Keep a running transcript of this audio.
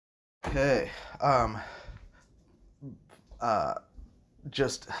Okay. Um, uh,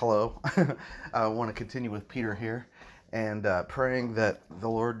 just hello. I want to continue with Peter here and praying that the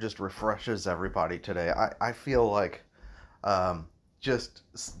Lord just refreshes everybody today. I feel like um, just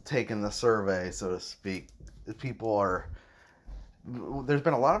taking the survey, so to speak, people are, there's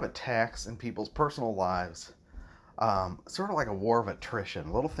been a lot of attacks in people's personal lives, sort of like a war of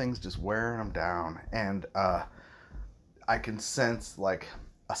attrition, little things just wearing them down. And I can sense like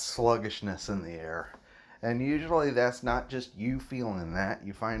a sluggishness in the air. And usually that's not just you feeling that.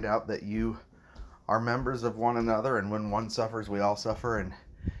 You find out that you are members of one another, and when one suffers, we all suffer, and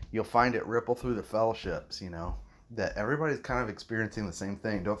you'll find it ripple through the fellowships, that everybody's kind of experiencing the same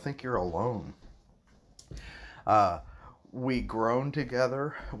thing. Don't think you're alone. Uh, we groan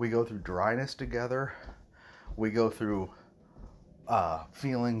together, we go through dryness together, we go through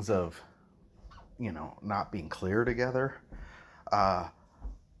feelings of, not being clear together. Uh,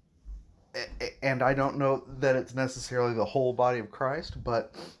 and I don't know that it's necessarily the whole body of Christ,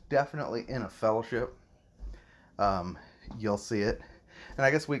 but definitely in a fellowship, um, you'll see it. And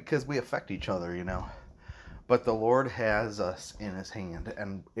I guess because we affect each other. But the Lord has us in His hand,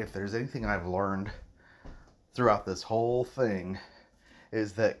 and if there's anything I've learned throughout this whole thing,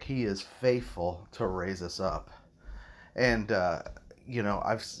 is that He is faithful to raise us up. And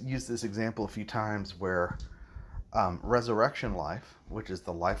I've used this example a few times where resurrection life, which is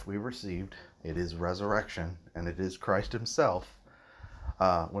the life we received, it is resurrection, and it is Christ Himself.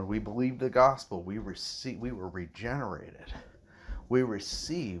 When we believed the gospel, we were regenerated. We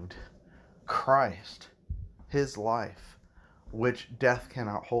received Christ, His life, which death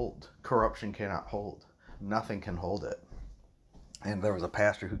cannot hold, corruption cannot hold, nothing can hold it. And there was a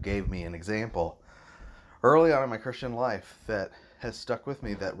pastor who gave me an example early on in my Christian life that has stuck with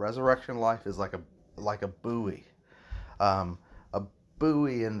me, that resurrection life is like a buoy. A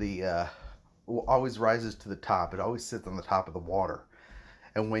buoy in the always rises to the top. It always sits on the top of the water.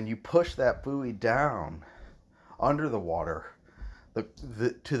 And when you push that buoy down under the water,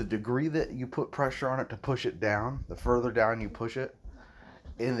 to the degree that you put pressure on it to push it down, the further down you push it,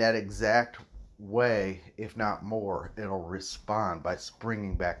 in that exact way, if not more, it'll respond by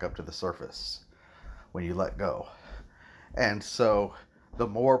springing back up to the surface when you let go. And so the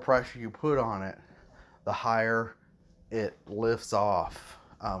more pressure you put on it, the higher it lifts off.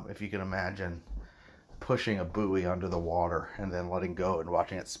 If you can imagine pushing a buoy under the water and then letting go and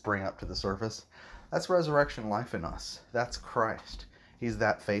watching it spring up to the surface, that's resurrection life in us. That's Christ. He's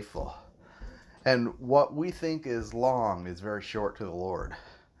that faithful. And what we think is long is very short to the Lord.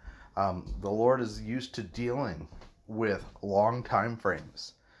 The Lord is used to dealing with long time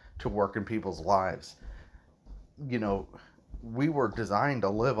frames to work in people's lives. We were designed to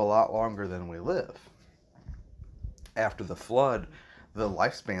live a lot longer than we live. After the flood, the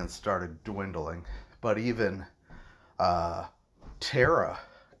lifespan started dwindling. But even Terah,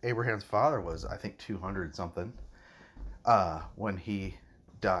 Abraham's father, was, I think, 200 something when he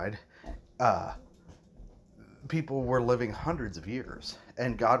died. People were living hundreds of years,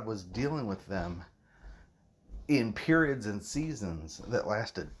 and God was dealing with them in periods and seasons that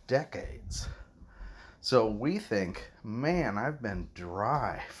lasted decades. So we think, man, I've been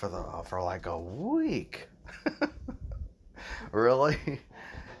dry for like a week. Really?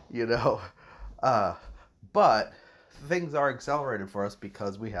 you know but things are accelerated for us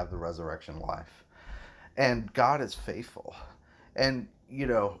because we have the resurrection life, and God is faithful. And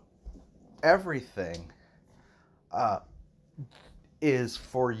everything is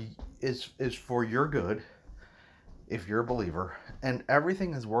for your good if you're a believer, and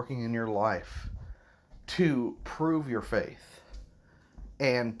everything is working in your life to prove your faith,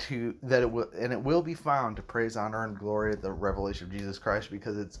 and it will be found to praise, honor, and glory at the revelation of Jesus Christ,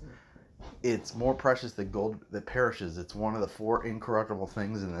 because it's more precious than gold that perishes. It's one of the 4 incorruptible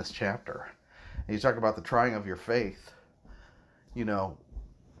things in this chapter. And you talk about the trying of your faith.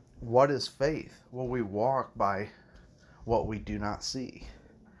 What is faith? Well, we walk by what we do not see.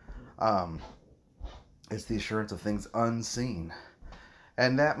 It's the assurance of things unseen,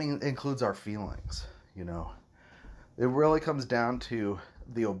 and that includes our feelings. It really comes down to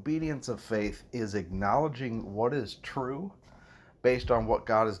the obedience of faith is acknowledging what is true based on what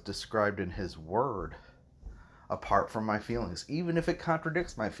God has described in His Word, apart from my feelings, even if it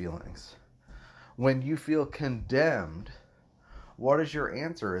contradicts my feelings. When you feel condemned, what is your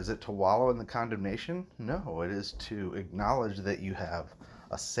answer? Is it to wallow in the condemnation? No, it is to acknowledge that you have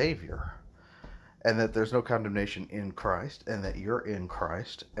a Savior, and that there's no condemnation in Christ, and that you're in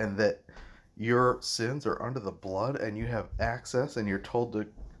Christ, and that your sins are under the blood, and you have access, and you're told to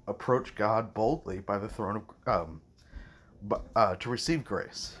approach God boldly by the throne of to receive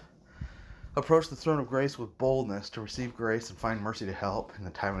grace. approach the throne of grace with boldness to receive grace and find mercy to help in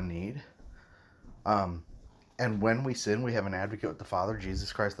the time of need. And when we sin, we have an advocate with the Father,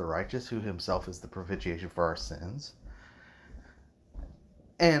 Jesus Christ the righteous, who himself is the propitiation for our sins.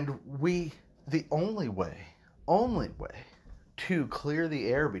 And the only way to clear the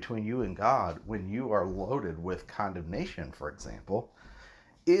air between you and God when you are loaded with condemnation, for example,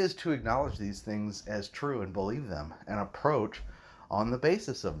 is to acknowledge these things as true and believe them and approach on the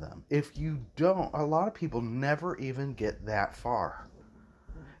basis of them. If you don't, a lot of people never even get that far.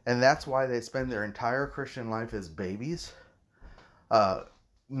 And that's why they spend their entire Christian life as babies,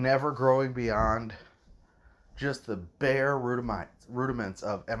 never growing beyond just the bare rudiments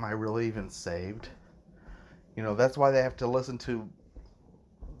of, am I really even saved? You know, that's why they have to listen to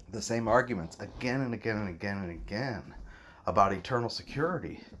the same arguments again and again and again and again about eternal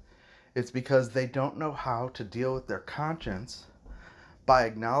security. It's because they don't know how to deal with their conscience by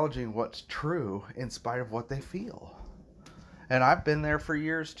acknowledging what's true in spite of what they feel. And I've been there for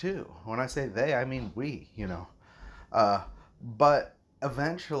years too. When I say they, I mean we, you know. But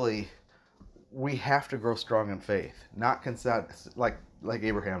eventually, we have to grow strong in faith. Not consider, like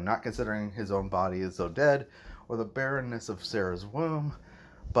Abraham, not considering his own body as though dead, or the barrenness of Sarah's womb,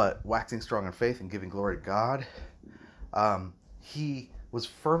 but waxing strong in faith and giving glory to God. He was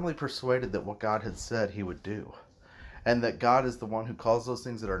firmly persuaded that what God had said he would do. And that God is the one who calls those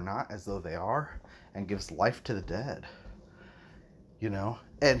things that are not as though they are, and gives life to the dead. You know?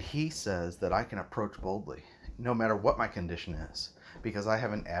 And he says that I can approach boldly, no matter what my condition is, because I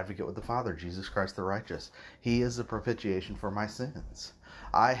have an advocate with the Father, Jesus Christ the righteous. He is the propitiation for my sins.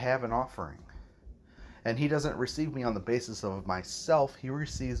 I have an offering. And he doesn't receive me on the basis of myself. He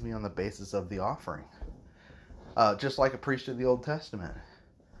receives me on the basis of the offering. Just like a priest of the Old Testament.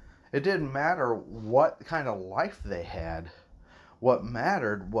 It didn't matter what kind of life they had. What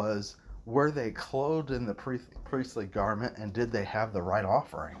mattered was, were they clothed in the priestly garment, and did they have the right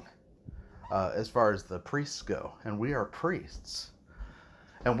offering? As far as the priests go. And we are priests.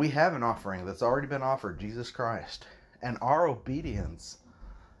 And we have an offering that's already been offered, Jesus Christ. And our obedience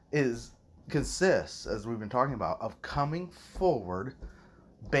consists, as we've been talking about, of coming forward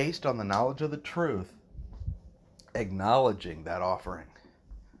based on the knowledge of the truth, acknowledging that offering.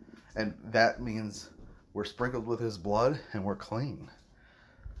 And that means we're sprinkled with his blood and we're clean.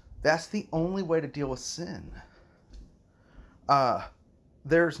 That's the only way to deal with sin.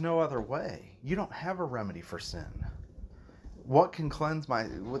 There's no other way. You don't have a remedy for sin. What can cleanse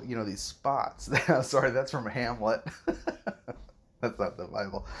these spots? Sorry, that's from Hamlet. That's not the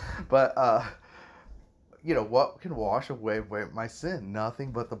Bible. But, what can wash away my sin?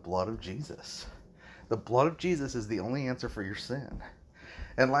 Nothing but the blood of Jesus. The blood of Jesus is the only answer for your sin.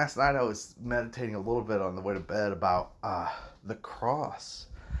 And last night I was meditating a little bit on the way to bed about the cross.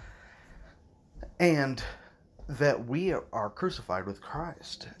 And that we are crucified with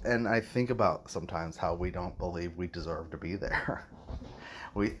Christ. And I think about sometimes how we don't believe we deserve to be there.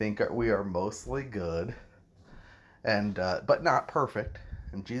 We think we are mostly good, and but not perfect.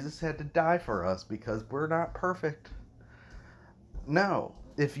 And Jesus had to die for us because we're not perfect. No.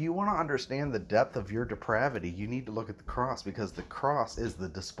 If you want to understand the depth of your depravity, you need to look at the cross, because the cross is the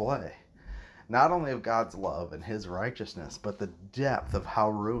display, not only of God's love and his righteousness, but the depth of how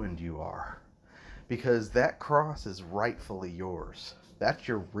ruined you are. Because that cross is rightfully yours. That's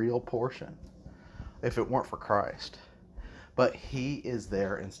your real portion, if it weren't for Christ. But he is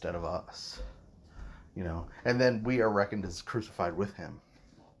there instead of us. And then we are reckoned as crucified with him.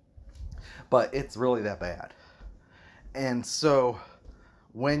 But it's really that bad. And so,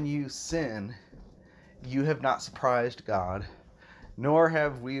 when you sin, you have not surprised God, nor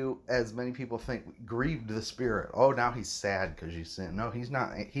have we, as many people think, grieved the Spirit. Oh, now he's sad because you sin. No, he's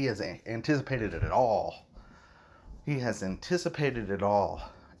not. He has anticipated it all. He has anticipated it all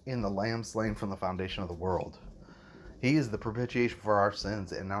in the Lamb slain from the foundation of the world. He is the propitiation for our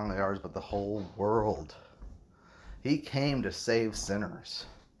sins, and not only ours, but the whole world. He came to save sinners.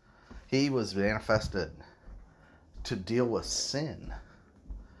 He was manifested to deal with sin.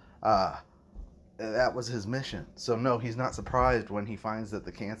 That was his mission. So no, he's not surprised when he finds that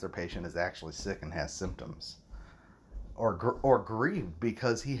the cancer patient is actually sick and has symptoms. Or grieved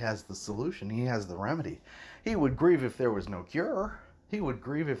because he has the solution. He has the remedy. He would grieve if there was no cure. He would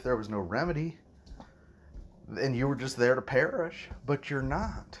grieve if there was no remedy. And you were just there to perish. But you're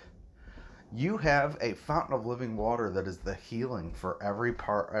not. You have a fountain of living water that is the healing for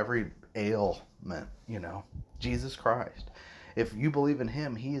every ailment, Jesus Christ. If you believe in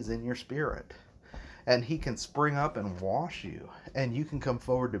him, he is in your spirit. And he can spring up and wash you. And you can come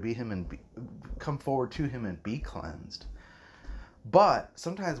forward to him and be cleansed. But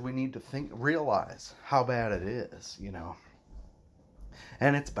sometimes we need to realize how bad it is,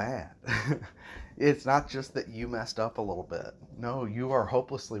 and it's bad. It's not just that you messed up a little bit. No, you are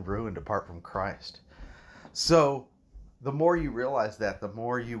hopelessly ruined apart from Christ. So the more you realize that, the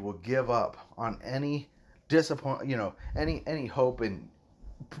more you will give up on any any hope in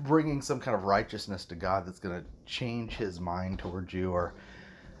bringing some kind of righteousness to God that's going to change his mind towards you or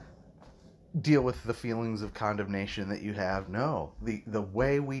deal with the feelings of condemnation that you have. No, the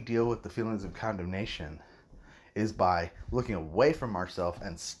way we deal with the feelings of condemnation is by looking away from ourselves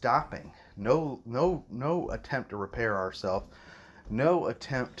and stopping. No attempt to repair ourselves. No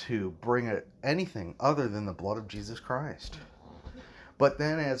attempt to bring anything other than the blood of Jesus Christ. But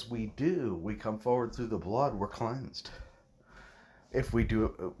then as we do, we come forward through the blood, we're cleansed. If we do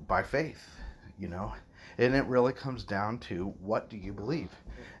it by faith, And it really comes down to, what do you believe?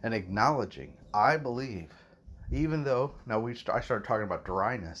 And acknowledging, I believe, even though, I started talking about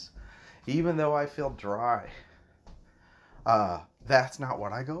dryness. Even though I feel dry, that's not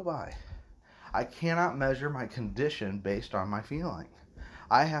what I go by. I cannot measure my condition based on my feeling.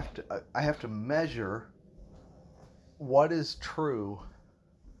 I have to measure what is true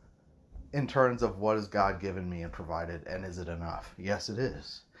in terms of what has God given me and provided, and is it enough? Yes, it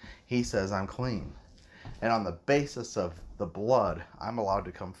is. He says I'm clean. And on the basis of the blood, I'm allowed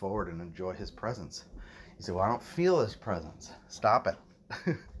to come forward and enjoy his presence. You say, well, I don't feel his presence. Stop it.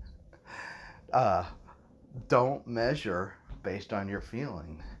 Don't measure based on your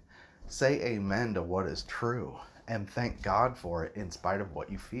feeling. Say amen to what is true and thank God for it in spite of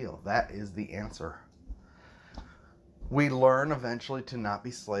what you feel. That is the answer. We learn eventually to not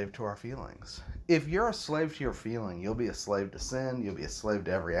be slave to our feelings. If you're a slave to your feeling, you'll be a slave to sin, you'll be a slave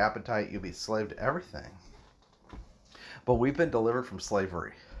to every appetite, you'll be a slave to everything. But we've been delivered from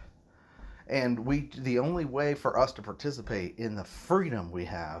slavery. And the only way for us to participate in the freedom we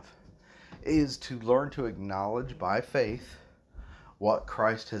have is to learn to acknowledge by faith what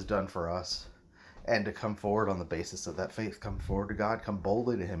Christ has done for us, and to come forward on the basis of that faith. Come forward to God, come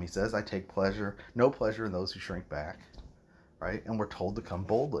boldly to him. He says, I take no pleasure in those who shrink back. Right? And we're told to come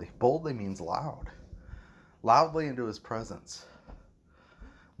boldly. Boldly means loudly into his presence.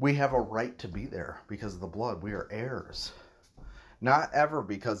 We have a right to be there because of the blood. We are heirs. Not ever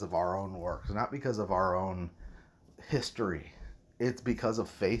because of our own works, not because of our own history. It's because of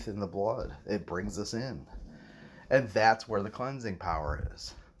faith in the blood. It brings us in. And that's where the cleansing power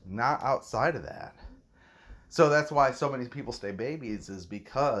is. Not outside of that. So that's why so many people stay babies, is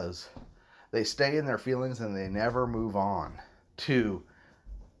because they stay in their feelings and they never move on to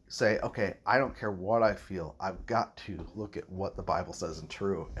say, okay, I don't care what I feel. I've got to look at what the Bible says is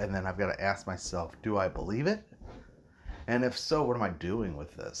true. And then I've got to ask myself, do I believe it? And if so, what am I doing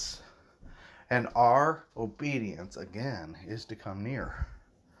with this? And our obedience, again, is to come near.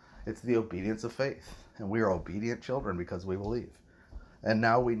 It's the obedience of faith. And we are obedient children because we believe. And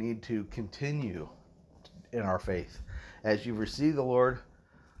now we need to continue in our faith. As you receive the Lord,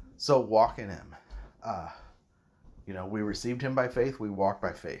 so walk in him. We received him by faith, we walk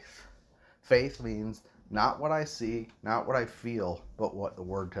by faith. Faith means not what I see, not what I feel, but what the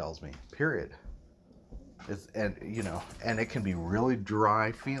word tells me. Period. And it can be really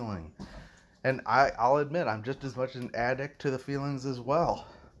dry feeling. And I'll admit, I'm just as much an addict to the feelings as well.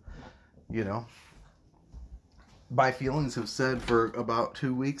 My feelings have said for about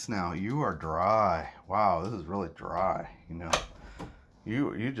 2 weeks now, you are dry. Wow, this is really dry.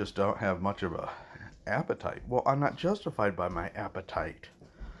 You just don't have much of a appetite. Well, I'm not justified by my appetite.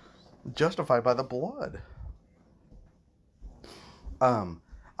 I'm justified by the blood.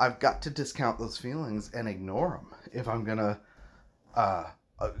 I've got to discount those feelings and ignore them if I'm gonna,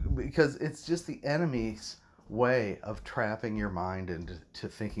 because it's just the enemy's way of trapping your mind into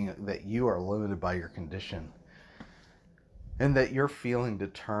thinking that you are limited by your condition, and that your feeling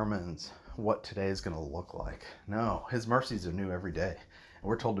determines what today is going to look like. No, his mercies are new every day, and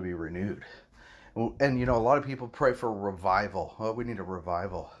we're told to be renewed. And a lot of people pray for revival. Oh, we need a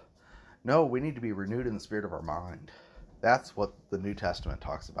revival. No, we need to be renewed in the spirit of our mind. That's what the New Testament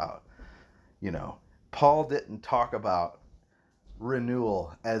talks about. Paul didn't talk about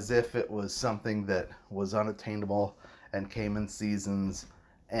renewal as if it was something that was unattainable and came in seasons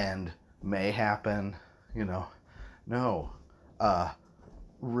and may happen. No.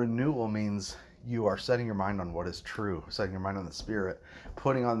 Renewal means you are setting your mind on what is true, setting your mind on the Spirit,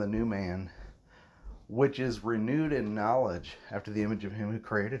 putting on the new man, which is renewed in knowledge after the image of him who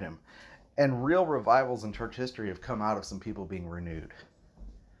created him. And real revivals in church history have come out of some people being renewed.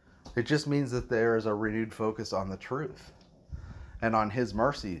 It just means that there is a renewed focus on the truth and on his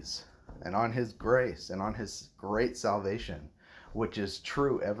mercies and on his grace and on his great salvation, which is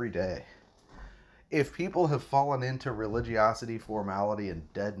true every day. If people have fallen into religiosity, formality,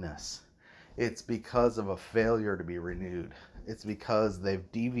 and deadness, it's because of a failure to be renewed. It's because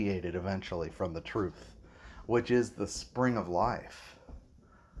they've deviated eventually from the truth, which is the spring of life.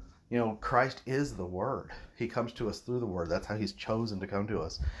 You know, Christ is the Word. He comes to us through the Word. That's how He's chosen to come to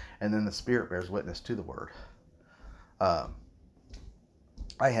us. And then the Spirit bears witness to the Word. I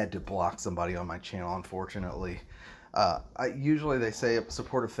had to block somebody on my channel, unfortunately. Usually they say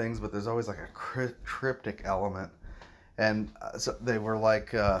supportive things, but there's always like a cryptic element. And so they were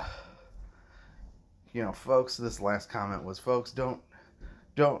like, you know, folks, this last comment was, folks, don't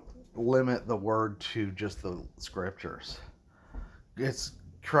limit the Word to just the scriptures.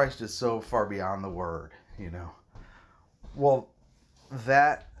 Christ is so far beyond the Word, you know. Well,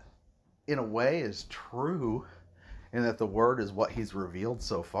 that in a way is true, in that the Word is what He's revealed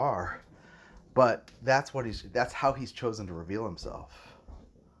so far. But that's how He's chosen to reveal Himself.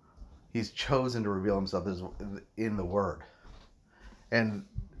 He's chosen to reveal Himself in the Word. And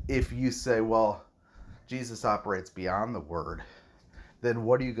if you say, well, Jesus operates beyond the Word, then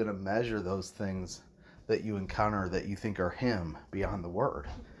what are you going to measure those things that you encounter that you think are Him beyond the Word?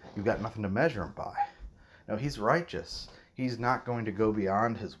 You've got nothing to measure Him by. No, He's righteous. He's not going to go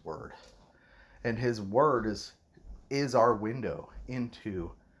beyond His Word. And His Word is our window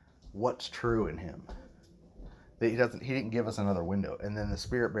into what's true in Him. He didn't give us another window. And then the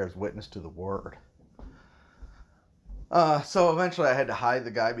Spirit bears witness to the Word. So eventually I had to hide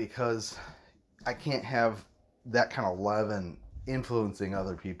the guy, because I can't have that kind of leaven influencing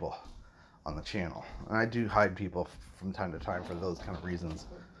other people on the channel. And I do hide people from time to time for those kind of reasons.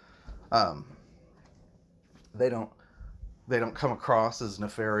 They don't come across as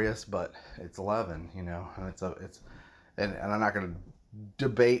nefarious, but it's leaven, you know, and and I'm not going to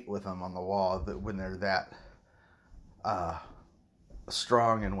debate with them on the wall when they're that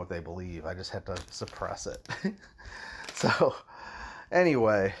strong in what they believe. I just had to suppress it. So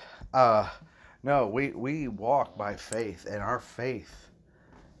anyway, no, we walk by faith, and our faith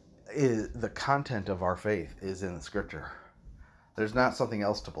is the content of our faith is in the Scripture. There's not something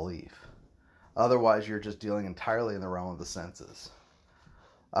else to believe. Otherwise, you're just dealing entirely in the realm of the senses.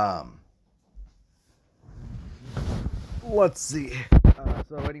 Let's see.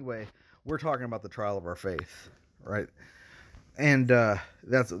 So anyway, we're talking about the trial of our faith, right? And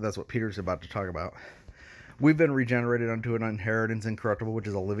that's what Peter's about to talk about. We've been regenerated unto an inheritance incorruptible, which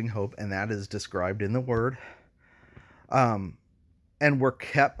is a living hope, and that is described in the Word. And we're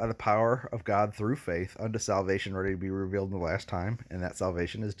kept by the power of God through faith unto salvation, ready to be revealed in the last time, and that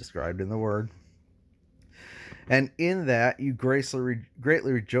salvation is described in the Word. And in that you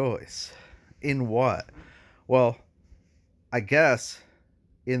greatly rejoice. In what? Well, I guess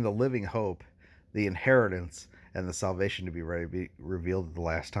in the living hope, the inheritance, and the salvation to be ready to be revealed at the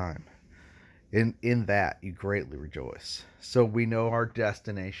last time. In that you greatly rejoice. So we know our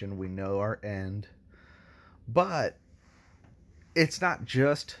destination, we know our end, but it's not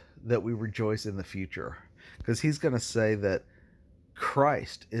just that we rejoice in the future, because he's going to say that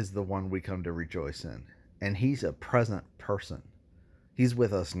Christ is the one we come to rejoice in, and he's a present person. He's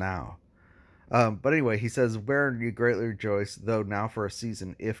with us now. But anyway, he says, wherein you greatly rejoice, though now for a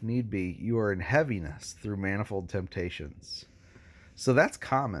season, if need be, you are in heaviness through manifold temptations. So that's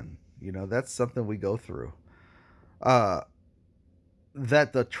common. You know, that's something we go through. That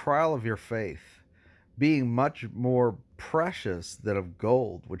the trial of your faith, being much more precious than of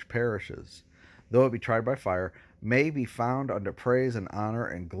gold, which perishes, though it be tried by fire, may be found unto praise and honor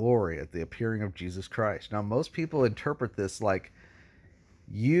and glory at the appearing of Jesus Christ. Now, most people interpret this like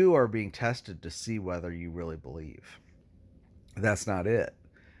you are being tested to see whether you really believe. That's not it.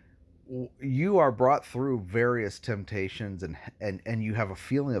 You are brought through various temptations, and you have a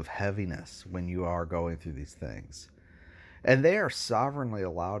feeling of heaviness when you are going through these things. And they are sovereignly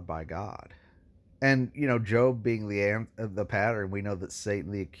allowed by God. And, you know, Job being the pattern, we know that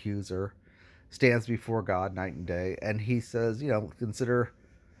Satan, the accuser, stands before God night and day. And he says, you know,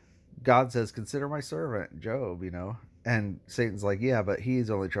 God says, consider my servant, Job, you know. And Satan's like, yeah, but he's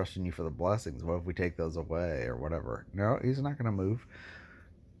only trusting you for the blessings. What if we take those away or whatever? No, he's not going to move.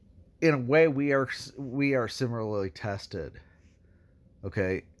 In a way, we are similarly tested,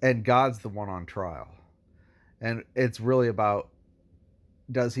 okay? And God's the one on trial. And it's really about,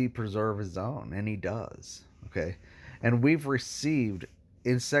 does he preserve his own? And he does, okay? And we've received,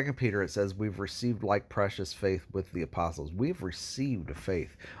 in 2 Peter it says, we've received like precious faith with the apostles. We've received a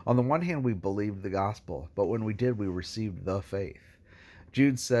faith. On the one hand, we believed the gospel, but when we did, we received the faith.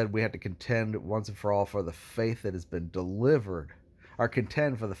 Jude said we had to contend once and for all for the faith that has been delivered, or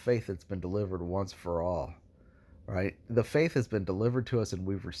contend for the faith that's been delivered once for all, right? The faith has been delivered to us and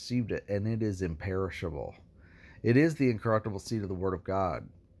we've received it, and it is imperishable. It is the incorruptible seed of the Word of God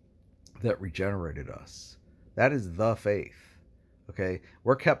that regenerated us. That is the faith. Okay?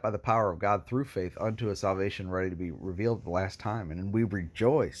 We're kept by the power of God through faith unto a salvation ready to be revealed at the last time. And we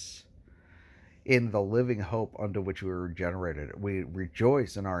rejoice in the living hope unto which we were regenerated. We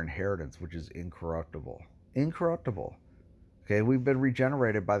rejoice in our inheritance, which is incorruptible. Incorruptible. Okay? We've been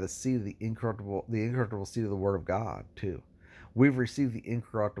regenerated by the seed of the incorruptible seed of the Word of God, too. We've received the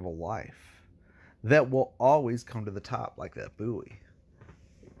incorruptible life that will always come to the top like that buoy.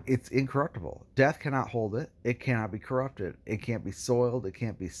 It's incorruptible. Death cannot hold it. It cannot be corrupted. It can't be soiled. It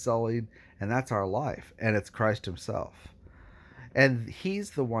can't be sullied. And that's our life. And it's Christ himself. And he's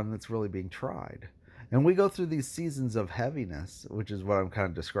the one that's really being tried. And we go through these seasons of heaviness, which is what I'm kind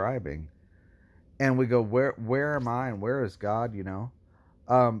of describing. And we go, where am I and where is God, you know?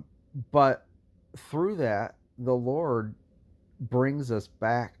 But through that, the Lord brings us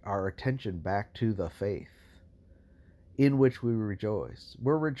back, our attention back to the faith in which we rejoice.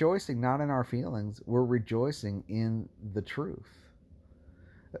 We're rejoicing not in our feelings. We're rejoicing in the truth.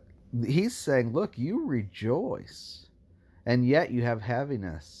 He's saying, look, you rejoice, and yet you have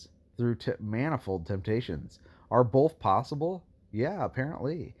heaviness through manifold temptations. Are both possible? Yeah,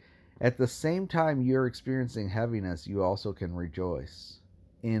 apparently. At the same time you're experiencing heaviness, you also can rejoice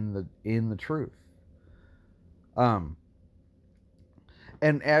in the truth.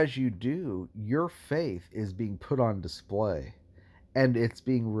 And as you do, your faith is being put on display, and it's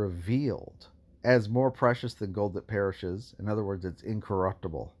being revealed as more precious than gold that perishes. In other words, it's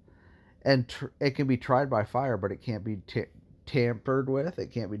incorruptible. And it can be tried by fire, but it can't be tampered with.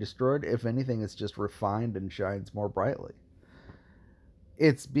 It can't be destroyed. If anything, it's just refined and shines more brightly.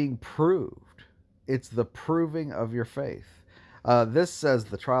 It's being proved. It's the proving of your faith. This says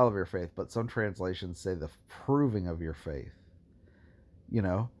the trial of your faith, but some translations say the proving of your faith. You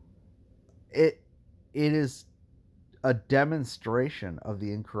know, it is a demonstration of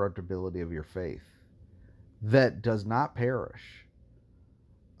the incorruptibility of your faith that does not perish.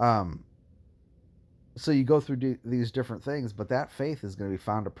 So you go through these different things, but that faith is going to be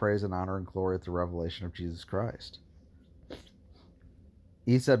found to praise and honor and glory at the revelation of Jesus Christ.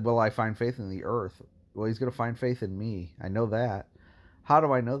 He said, will I find faith in the earth? Well, he's going to find faith in me. I know that. How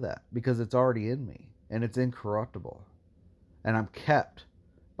do I know that? Because it's already in me, and it's incorruptible. And I'm kept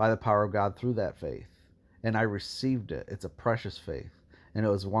by the power of God through that faith. And I received it. It's a precious faith. And it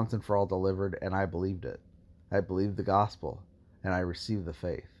was once and for all delivered, and I believed it. I believed the gospel, and I received the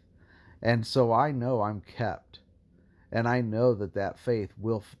faith. And so I know I'm kept. And I know that that faith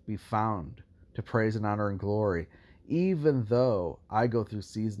will be found to praise and honor and glory, even though I go through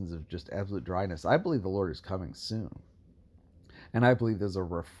seasons of just absolute dryness. I believe the Lord is coming soon. And I believe there's a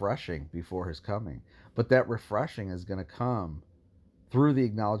refreshing before his coming. But that refreshing is going to come through the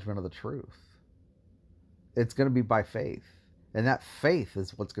acknowledgement of the truth. It's going to be by faith. And that faith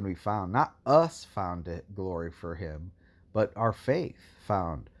is what's going to be found. Not us found it, glory for him, but our faith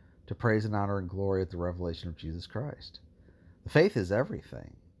found to praise and honor and glory at the revelation of Jesus Christ. The faith is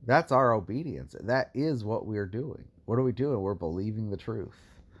everything. That's our obedience. That is what we're doing. What are we doing? We're believing the truth.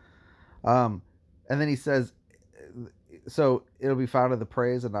 And then he says, so it'll be found in the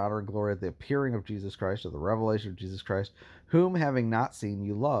praise and honor and glory at the appearing of Jesus Christ, or the revelation of Jesus Christ, whom having not seen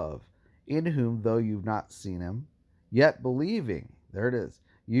you love, in whom though you've not seen him, yet believing, there it is,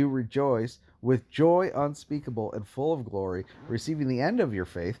 you rejoice with joy unspeakable and full of glory, receiving the end of your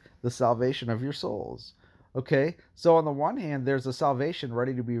faith, the salvation of your souls. Okay, so on the one hand, there's a salvation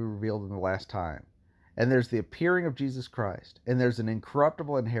ready to be revealed in the last time. And there's the appearing of Jesus Christ. And there's an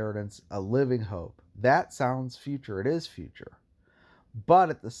incorruptible inheritance, a living hope. That sounds future. It is future. But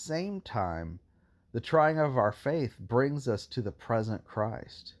at the same time, the trying of our faith brings us to the present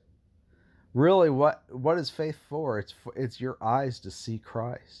Christ. Really, what is faith for? It's your eyes to see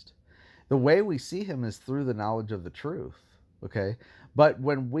Christ. The way we see him is through the knowledge of the truth. Okay? But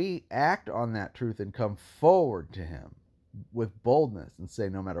when we act on that truth and come forward to him with boldness and say,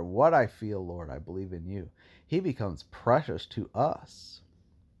 no matter what I feel, Lord, I believe in you, he becomes precious to us.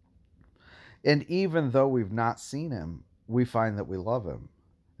 And even though we've not seen him, we find that we love him.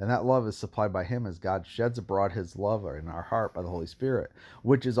 And that love is supplied by him as God sheds abroad his love in our heart by the Holy Spirit,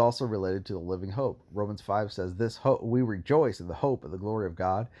 which is also related to the living hope. Romans 5 says, this hope, we rejoice in the hope of the glory of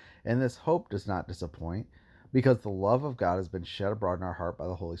God, and this hope does not disappoint, because the love of God has been shed abroad in our heart by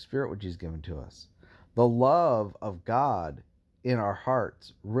the Holy Spirit, which he's given to us. The love of God in our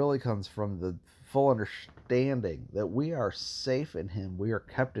hearts really comes from the full understanding that we are safe in him, we are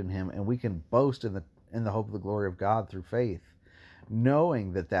kept in him, and we can boast in the hope of the glory of God through faith,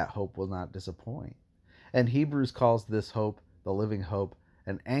 knowing that that hope will not disappoint. And Hebrews calls this hope the living hope,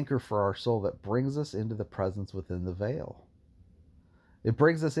 an anchor for our soul that brings us into the presence within the veil. It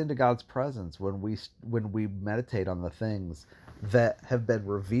brings us into God's presence when we meditate on the things that have been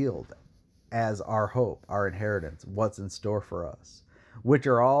revealed as our hope, our inheritance, what's in store for us, which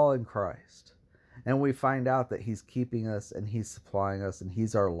are all in Christ. And we find out that he's keeping us and he's supplying us and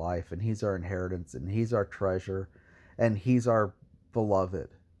he's our life and he's our inheritance and he's our treasure and he's our beloved.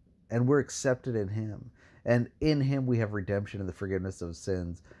 And we're accepted in him. And in him we have redemption and the forgiveness of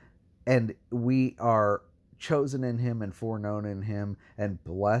sins. And we are chosen in him and foreknown in him and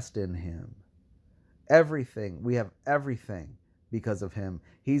blessed in him. Everything, we have everything because of him.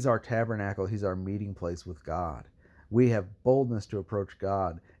 He's our tabernacle. He's our meeting place with God. We have boldness to approach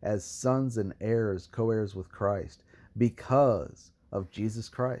God as sons and heirs, co-heirs with Christ because of Jesus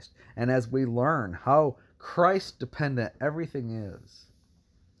Christ. And as we learn how Christ-dependent everything is,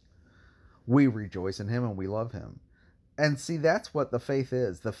 we rejoice in him and we love him. And see, that's what the faith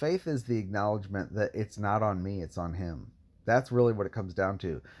is. The faith is the acknowledgement that it's not on me, it's on him. That's really what it comes down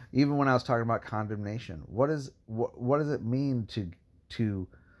to. Even when I was talking about condemnation, what does it mean to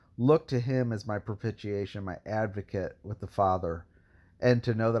look to him as my propitiation, my advocate with the Father, and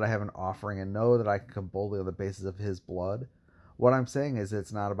to know that I have an offering and know that I can come boldly on the basis of his blood? What I'm saying is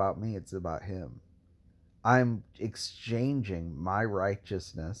it's not about me, it's about him. I'm exchanging my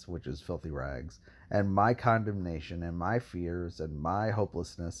righteousness, which is filthy rags, and my condemnation and my fears and my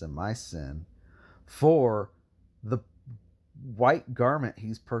hopelessness and my sin for the white garment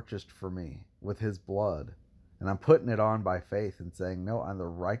he's purchased for me with his blood. And I'm putting it on by faith and saying, no, I'm the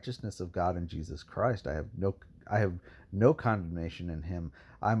righteousness of God in Jesus Christ. I have no condemnation in him.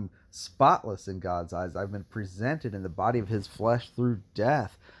 I'm spotless in God's eyes. I've been presented in the body of his flesh through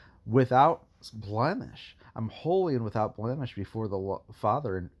death without blemish. I'm holy and without blemish before the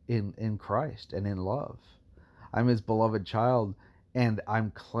Father in Christ and in love. I'm his beloved child, and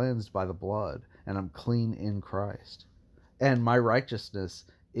I'm cleansed by the blood, and I'm clean in Christ. And my righteousness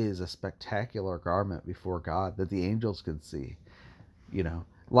is a spectacular garment before God that the angels can see. You know,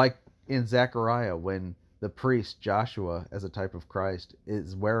 like in Zechariah, when the priest Joshua, as a type of Christ,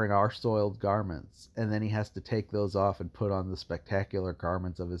 is wearing our soiled garments, and then he has to take those off and put on the spectacular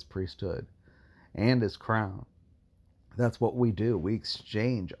garments of his priesthood and his crown. That's what we do. We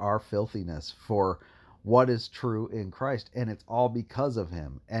exchange our filthiness for what is true in Christ, and it's all because of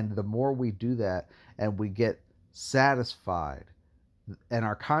him. And the more we do that and we get satisfied and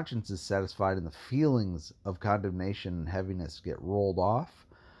our conscience is satisfied and the feelings of condemnation and heaviness get rolled off,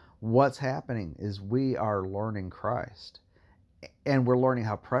 what's happening is we are learning Christ, and we're learning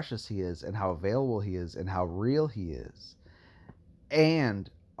how precious he is and how available he is and how real he is. And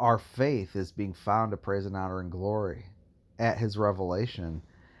our faith is being found to praise and honor and glory at his revelation,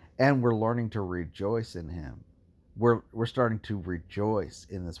 and we're learning to rejoice in him. We're starting to rejoice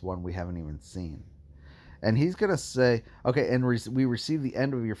in this one we haven't even seen. And he's going to say, okay, and we receive the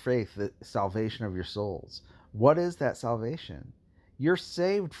end of your faith, the salvation of your souls. What is that salvation? You're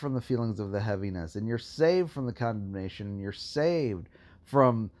saved from the feelings of the heaviness, and you're saved from the condemnation, and you're saved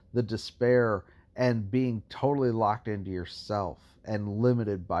from the despair and being totally locked into yourself and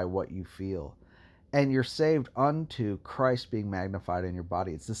limited by what you feel. And you're saved unto Christ being magnified in your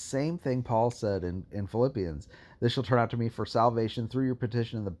body. It's the same thing Paul said in Philippians. This shall turn out to me for salvation through your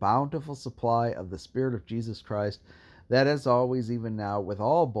petition and the bountiful supply of the Spirit of Jesus Christ, that as always, even now, with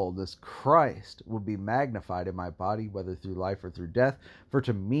all boldness, Christ will be magnified in my body, whether through life or through death. For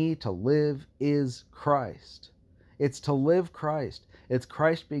to me to live is Christ. It's to live Christ. It's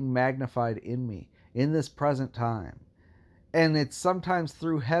Christ being magnified in me in this present time. And it's sometimes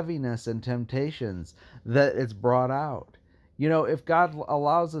through heaviness and temptations that it's brought out. You know, if God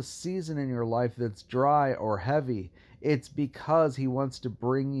allows a season in your life that's dry or heavy, it's because he wants to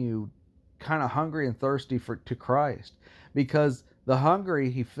bring you kind of hungry and thirsty to Christ. Because the hungry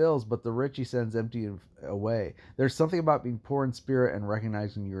he fills, but the rich he sends empty away. There's something about being poor in spirit and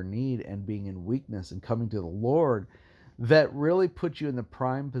recognizing your need and being in weakness and coming to the Lord that really puts you in the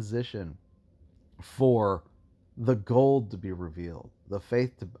prime position for the gold to be revealed, the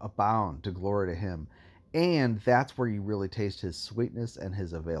faith to abound, to glory to him. And that's where you really taste his sweetness and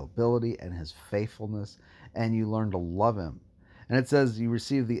his availability and his faithfulness, and you learn to love him. And it says, you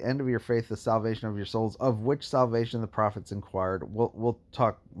receive the end of your faith, the salvation of your souls, of which salvation the prophets inquired. We'll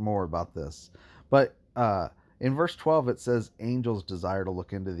talk more about this. But in verse 12, it says, angels desire to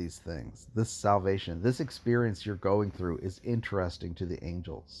look into these things. This salvation, this experience you're going through is interesting to the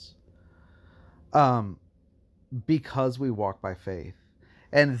angels. Because we walk by faith.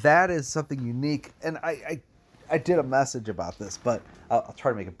 And that is something unique. And I did a message about this, but I'll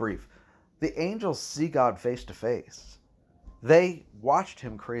try to make it brief. The angels see God face to face. They watched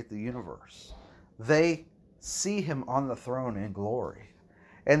him create the universe. They see him on the throne in glory.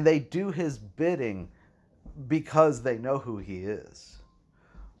 And they do his bidding because they know who he is.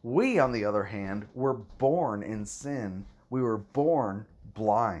 We, on the other hand, were born in sin. We were born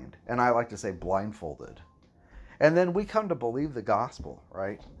blind. And I like to say blindfolded. And then we come to believe the gospel,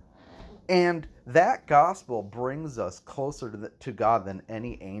 right? And that gospel brings us closer to God than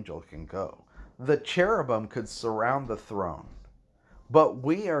any angel can go. The cherubim could surround the throne, but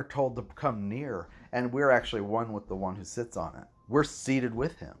we are told to come near, and we're actually one with the one who sits on it. We're seated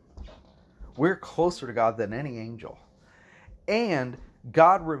with him. We're closer to God than any angel. And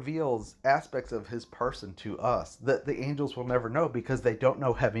God reveals aspects of his person to us that the angels will never know, because they don't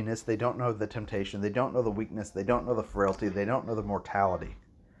know heaviness, they don't know the temptation, they don't know the weakness, they don't know the frailty, they don't know the mortality.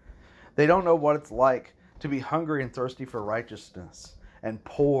 They don't know what it's like to be hungry and thirsty for righteousness and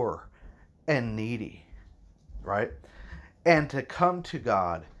poor and needy, right? And to come to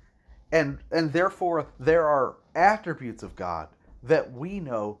God. And therefore, there are attributes of God that we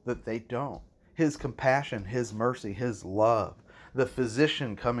know that they don't. His compassion, his mercy, his love, the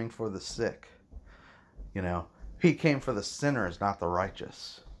physician coming for the sick. You know, he came for the sinners, not the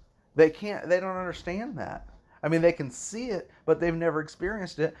righteous. They don't understand that. I mean, they can see it, but they've never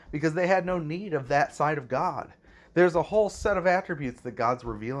experienced it because they had no need of that side of God. There's a whole set of attributes that God's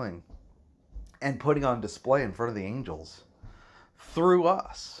revealing and putting on display in front of the angels through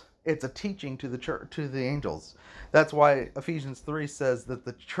us. It's a teaching to the church, to the angels. That's why Ephesians 3 says that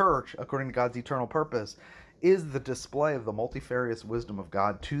the church, according to God's eternal purpose, is the display of the multifarious wisdom of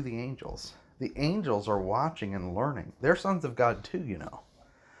God to the angels. The angels are watching and learning. They're sons of God too, you know.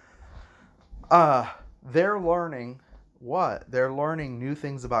 They're learning what? They're learning new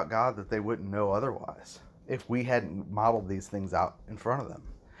things about God that they wouldn't know otherwise if we hadn't modeled these things out in front of them.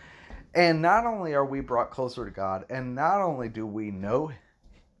 And not only are we brought closer to God, and not only do we know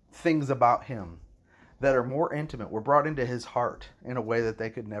things about him that are more intimate, we're brought into his heart in a way that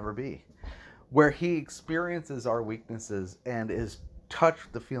they could never be, where he experiences our weaknesses and is touched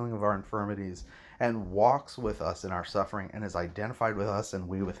with the feeling of our infirmities and walks with us in our suffering and is identified with us and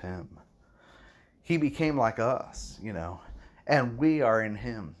we with him. He became like us, you know, and we are in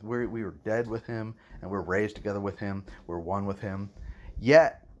him. We were dead with him, and we're raised together with him. We're one with him.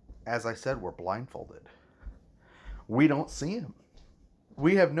 Yet, as I said, we're blindfolded. We don't see him.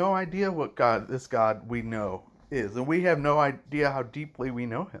 We have no idea what this God we know is, and we have no idea how deeply we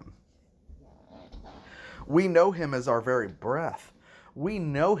know him. We know him as our very breath. We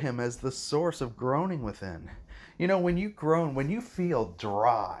know him as the source of groaning within. You know, when you groan, when you feel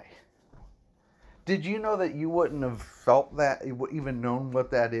dry, did you know that you wouldn't have felt that, even known what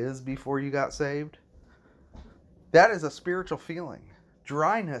that is before you got saved? That is a spiritual feeling.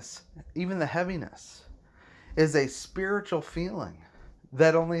 Dryness, even the heaviness, is a spiritual feeling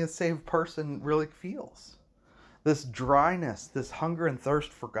that only a saved person really feels. This dryness, this hunger and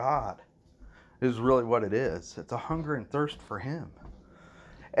thirst for God is really what it is. It's a hunger and thirst for him.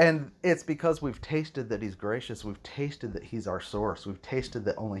 And it's because we've tasted that he's gracious. We've tasted that he's our source. We've tasted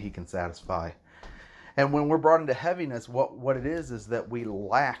that only he can satisfy. And when we're brought into heaviness, what it is that we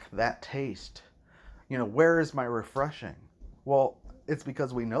lack that taste. You know, where is my refreshing? Well, it's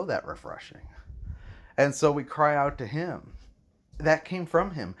because we know that refreshing. And so we cry out to him. That came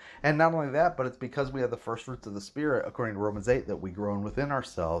from him. And not only that, but it's because we have the first fruits of the Spirit, according to Romans 8, that we groan within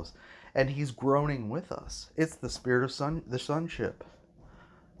ourselves. And he's groaning with us. It's the spirit of the sonship.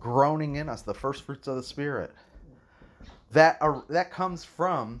 Groaning in us, the first fruits of the Spirit. That comes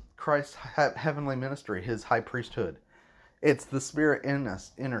from Christ's heavenly ministry, his high priesthood. It's the Spirit in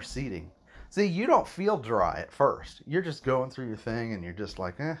us interceding. See, you don't feel dry at first. You're just going through your thing and you're just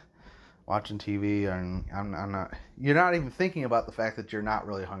like, watching TV, and I'm not. You're not even thinking about the fact that you're not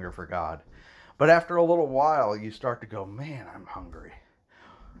really hungry for God. But after a little while, you start to go, man, I'm hungry.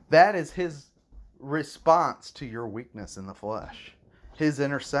 That is his response to your weakness in the flesh. His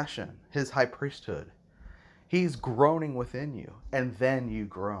intercession, his high priesthood. He's groaning within you, and then you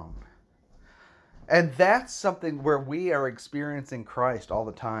groan. And that's something where we are experiencing Christ all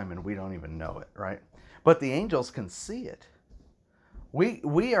the time, and we don't even know it, right? But the angels can see it.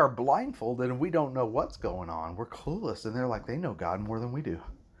 We are blindfolded, and we don't know what's going on. We're clueless, and they're like, they know God more than we do.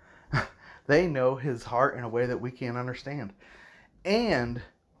 They know his heart in a way that we can't understand. And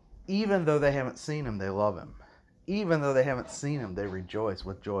even though they haven't seen him, they love him. Even though they haven't seen him, they rejoice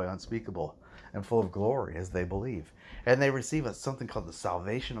with joy unspeakable and full of glory as they believe. And they receive something called the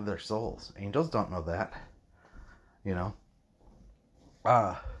salvation of their souls. Angels don't know that, you know.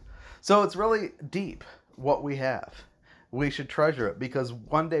 So it's really deep what we have. We should treasure it because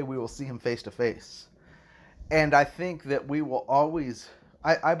one day we will see him face to face. And I think that we will always,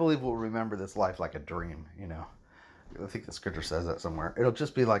 I believe we'll remember this life like a dream, you know. I think the scripture says that somewhere. It'll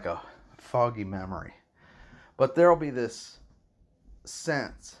just be like a foggy memory. But there'll be this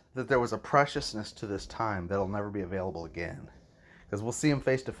sense that there was a preciousness to this time that'll never be available again. Because we'll see him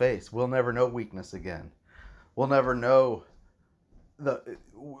face to face. We'll never know weakness again. We'll never know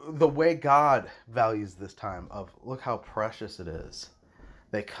the way God values this time of, look how precious it is.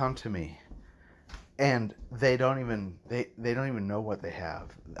 They come to me and they don't even know what they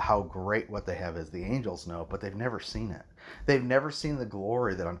have, how great what they have is. The angels know, but they've never seen it. They've never seen the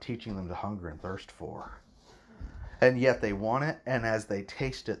glory that I'm teaching them to hunger and thirst for. And yet they want it, and as they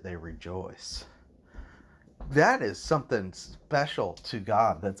taste it, they rejoice. That is something special to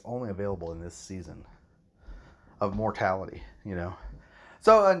God that's only available in this season of mortality, you know.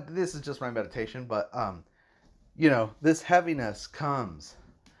 So this is just my meditation, but, you know, this heaviness comes,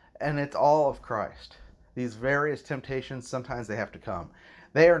 and it's all of Christ. These various temptations, sometimes they have to come.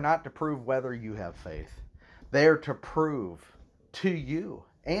 They are not to prove whether you have faith. They are to prove to you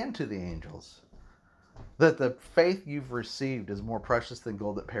and to the angels that the faith you've received is more precious than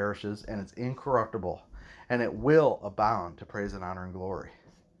gold that perishes, and it's incorruptible, and it will abound to praise and honor and glory.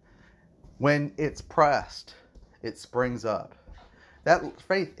 When it's pressed, it springs up. That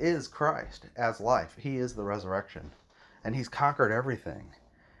faith is Christ as life. He is the resurrection. And he's conquered everything.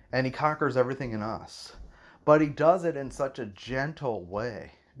 And he conquers everything in us. But he does it in such a gentle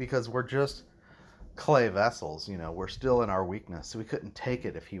way. Because we're just clay vessels, you know. We're still in our weakness. So we couldn't take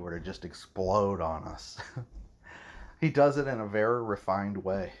it if he were to just explode on us. He does it in a very refined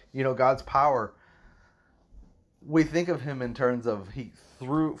way. You know, God's power, we think of him in terms of he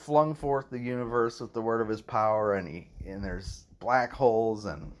flung forth the universe with the word of his power, and there's black holes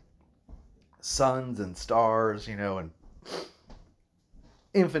and suns and stars, you know, and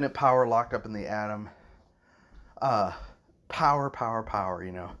infinite power locked up in the atom. Power,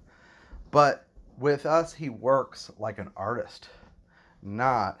 you know. But with us, he works like an artist,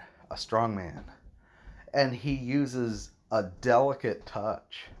 not a strong man. And he uses a delicate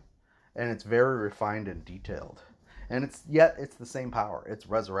touch, and it's very refined and detailed. And yet it's the same power. It's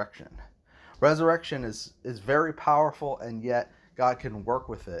resurrection. Resurrection is very powerful, and yet God can work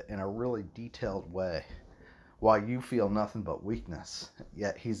with it in a really detailed way while you feel nothing but weakness,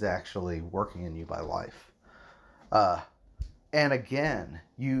 yet he's actually working in you by life. And again,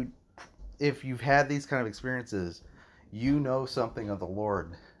 if you've had these kind of experiences, you know something of the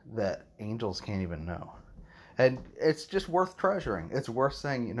Lord that angels can't even know. And it's just worth treasuring. It's worth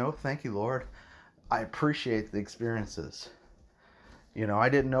saying, you know, thank you, Lord. I appreciate the experiences. You know, I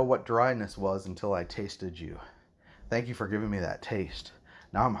didn't know what dryness was until I tasted you. Thank you for giving me that taste.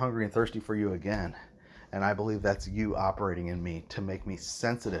 Now I'm hungry and thirsty for you again. And I believe that's you operating in me to make me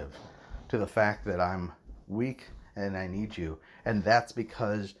sensitive to the fact that I'm weak and I need you. And that's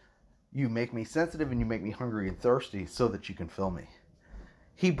because you make me sensitive and you make me hungry and thirsty so that you can fill me.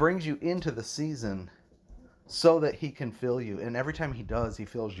 He brings you into the season so that he can fill you. And every time he does, he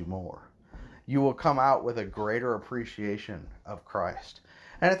fills you more. You will come out with a greater appreciation of Christ.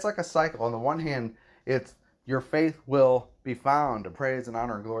 And it's like a cycle. On the one hand, it's your faith will be found to praise and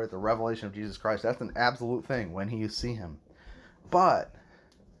honor and glory at the revelation of Jesus Christ. That's an absolute thing when you see him. But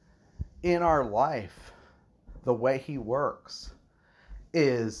in our life, the way he works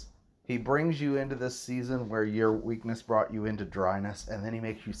is he brings you into this season where your weakness brought you into dryness, and then he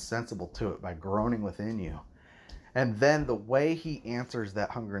makes you sensible to it by groaning within you. And then the way he answers that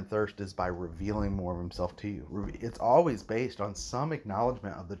hunger and thirst is by revealing more of himself to you. It's always based on some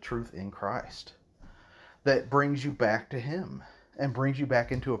acknowledgement of the truth in Christ that brings you back to him and brings you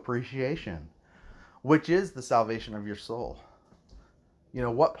back into appreciation, which is the salvation of your soul. You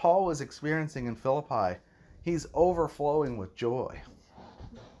know, what Paul was experiencing in Philippi, he's overflowing with joy.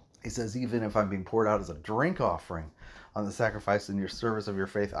 He says, even if I'm being poured out as a drink offering on the sacrifice in your service of your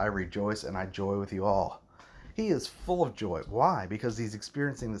faith, I rejoice and I joy with you all. He is full of joy. Why? Because he's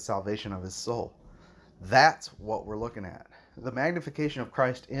experiencing the salvation of his soul. That's what we're looking at. The magnification of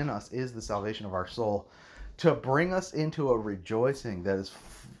Christ in us is the salvation of our soul to bring us into a rejoicing that is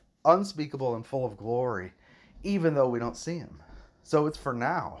unspeakable and full of glory, even though we don't see him. So it's for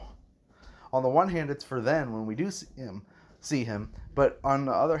now. On the one hand, it's for then when we do see him, but on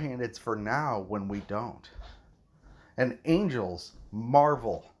the other hand, it's for now when we don't. And angels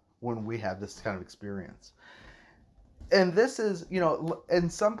marvel when we have this kind of experience. And this is, you know,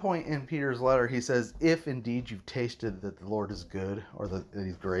 at some point in Peter's letter, he says, if indeed you've tasted that the Lord is good, or that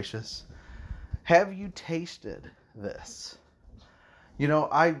he's gracious, have you tasted this? You know,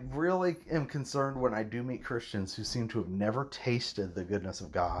 I really am concerned when I do meet Christians who seem to have never tasted the goodness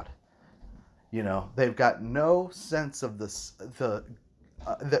of God. You know, they've got no sense of that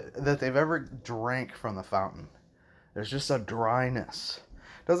they've ever drank from the fountain. There's just a dryness.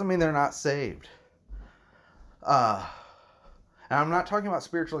 Doesn't mean they're not saved. And I'm not talking about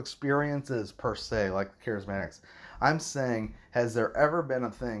spiritual experiences per se, like the charismatics. I'm saying, has there ever been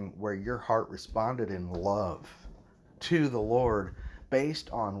a thing where your heart responded in love to the Lord based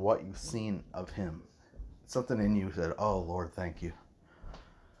on what you've seen of him? Something in you said, oh, Lord, thank you.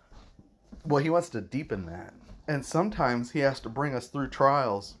 Well, he wants to deepen that. And sometimes he has to bring us through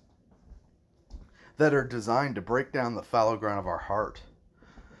trials that are designed to break down the fallow ground of our heart.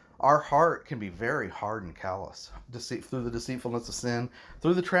 Our heart can be very hard and callous through the deceitfulness of sin,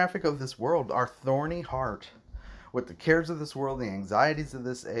 through the traffic of this world. Our thorny heart, with the cares of this world, the anxieties of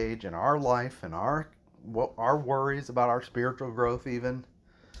this age, and our life, and our worries about our spiritual growth even,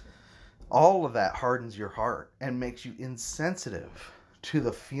 all of that hardens your heart and makes you insensitive to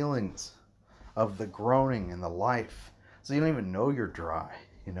the feelings of the groaning and the life. So you don't even know you're dry,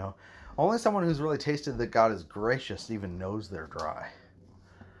 you know. Only someone who's really tasted that God is gracious even knows they're dry.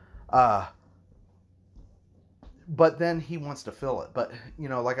 But then he wants to fill it. But, you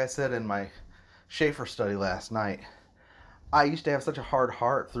know, like I said in my Schaefer study last night, I used to have such a hard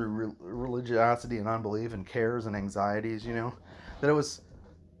heart through religiosity and unbelief and cares and anxieties, you know, that it was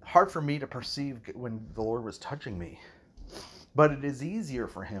hard for me to perceive when the Lord was touching me. But it is easier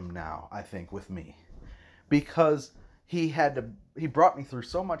for him now, I think, with me, because he brought me through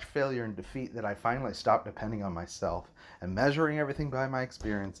so much failure and defeat that I finally stopped depending on myself and measuring everything by my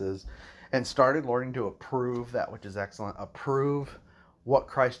experiences, and started learning to approve that which is excellent, approve what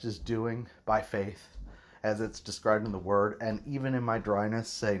Christ is doing by faith as it's described in the Word, and even in my dryness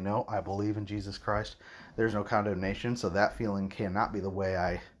say, no, I believe in Jesus Christ. There's no condemnation, so that feeling cannot be the way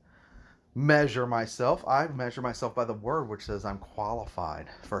I measure myself. I measure myself by the Word, which says I'm qualified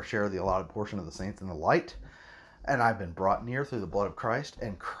for a share of the allotted portion of the saints in the light, and I've been brought near through the blood of Christ,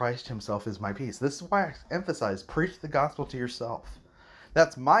 and Christ himself is my peace. This is why I emphasize, preach the gospel to yourself.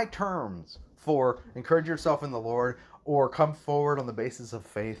 That's my terms for encourage yourself in the Lord, or come forward on the basis of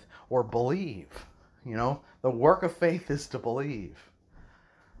faith, or believe. You know, the work of faith is to believe.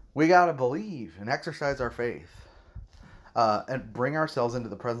 We got to believe and exercise our faith. And bring ourselves into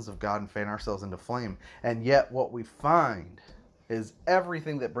the presence of God and fan ourselves into flame. And yet what we find is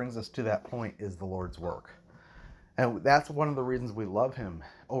everything that brings us to that point is the Lord's work. And that's one of the reasons we love him.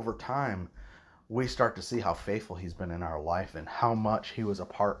 Over time, we start to see how faithful he's been in our life and how much he was a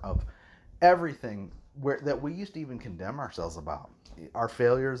part of everything that we used to even condemn ourselves about. Our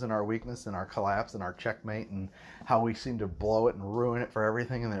failures and our weakness and our collapse and our checkmate, and how we seemed to blow it and ruin it for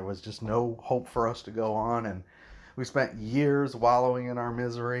everything, and there was just no hope for us to go on, and we spent years wallowing in our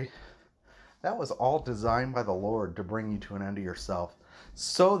misery. That was all designed by the Lord to bring you to an end of yourself,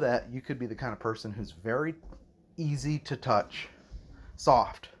 so that you could be the kind of person who's very easy to touch,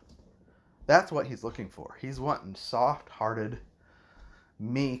 soft. That's what he's looking for. He's wanting soft-hearted,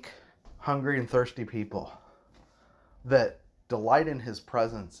 meek, hungry and thirsty people that delight in his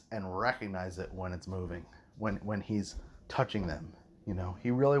presence and recognize it when it's moving, when he's touching them. You know,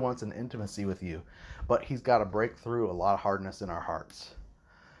 he really wants an intimacy with you, but he's got to break through a lot of hardness in our hearts.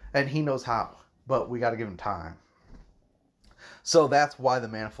 And he knows how, but we got to give him time. So that's why the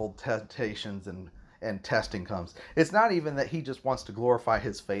manifold temptations and testing comes. It's not even that he just wants to glorify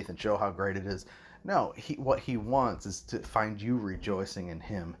his faith and show how great it is. No, what he wants is to find you rejoicing in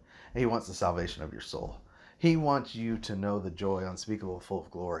him. He wants the salvation of your soul. He wants you to know the joy unspeakable, full of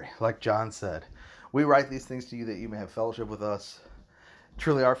glory. Like John said, we write these things to you that you may have fellowship with us.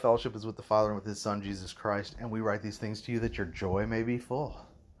 Truly our fellowship is with the Father and with his Son, Jesus Christ. And we write these things to you that your joy may be full.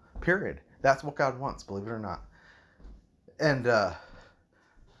 Period. That's what God wants, believe it or not. And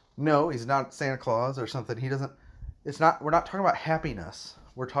no, he's not Santa Claus or something. We're not talking about happiness.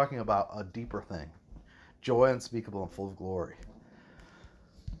 We're talking about a deeper thing. Joy unspeakable and full of glory.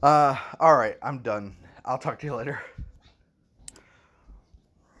 All right, I'm done. I'll talk to you later.